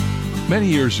Many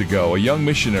years ago, a young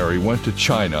missionary went to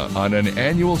China on an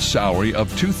annual salary of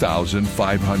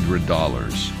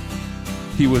 $2,500.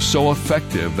 He was so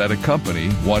effective that a company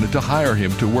wanted to hire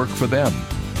him to work for them.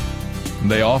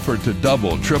 They offered to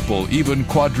double, triple, even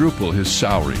quadruple his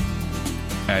salary.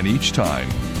 And each time,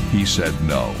 he said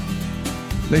no.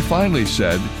 They finally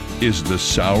said, "Is the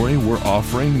salary we're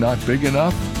offering not big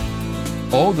enough?"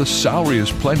 "Oh, the salary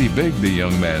is plenty big," the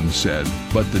young man said,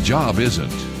 "but the job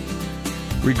isn't."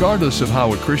 Regardless of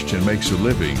how a Christian makes a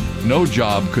living, no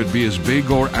job could be as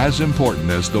big or as important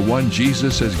as the one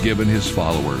Jesus has given his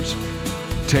followers,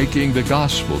 taking the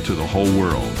gospel to the whole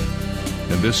world.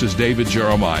 And this is David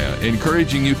Jeremiah,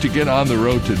 encouraging you to get on the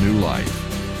road to new life.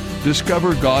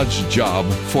 Discover God's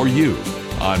job for you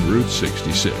on Route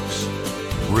 66.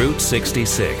 Route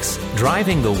 66,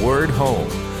 driving the word home.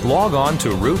 Log on to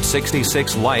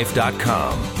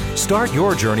Route66Life.com. Start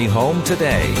your journey home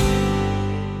today.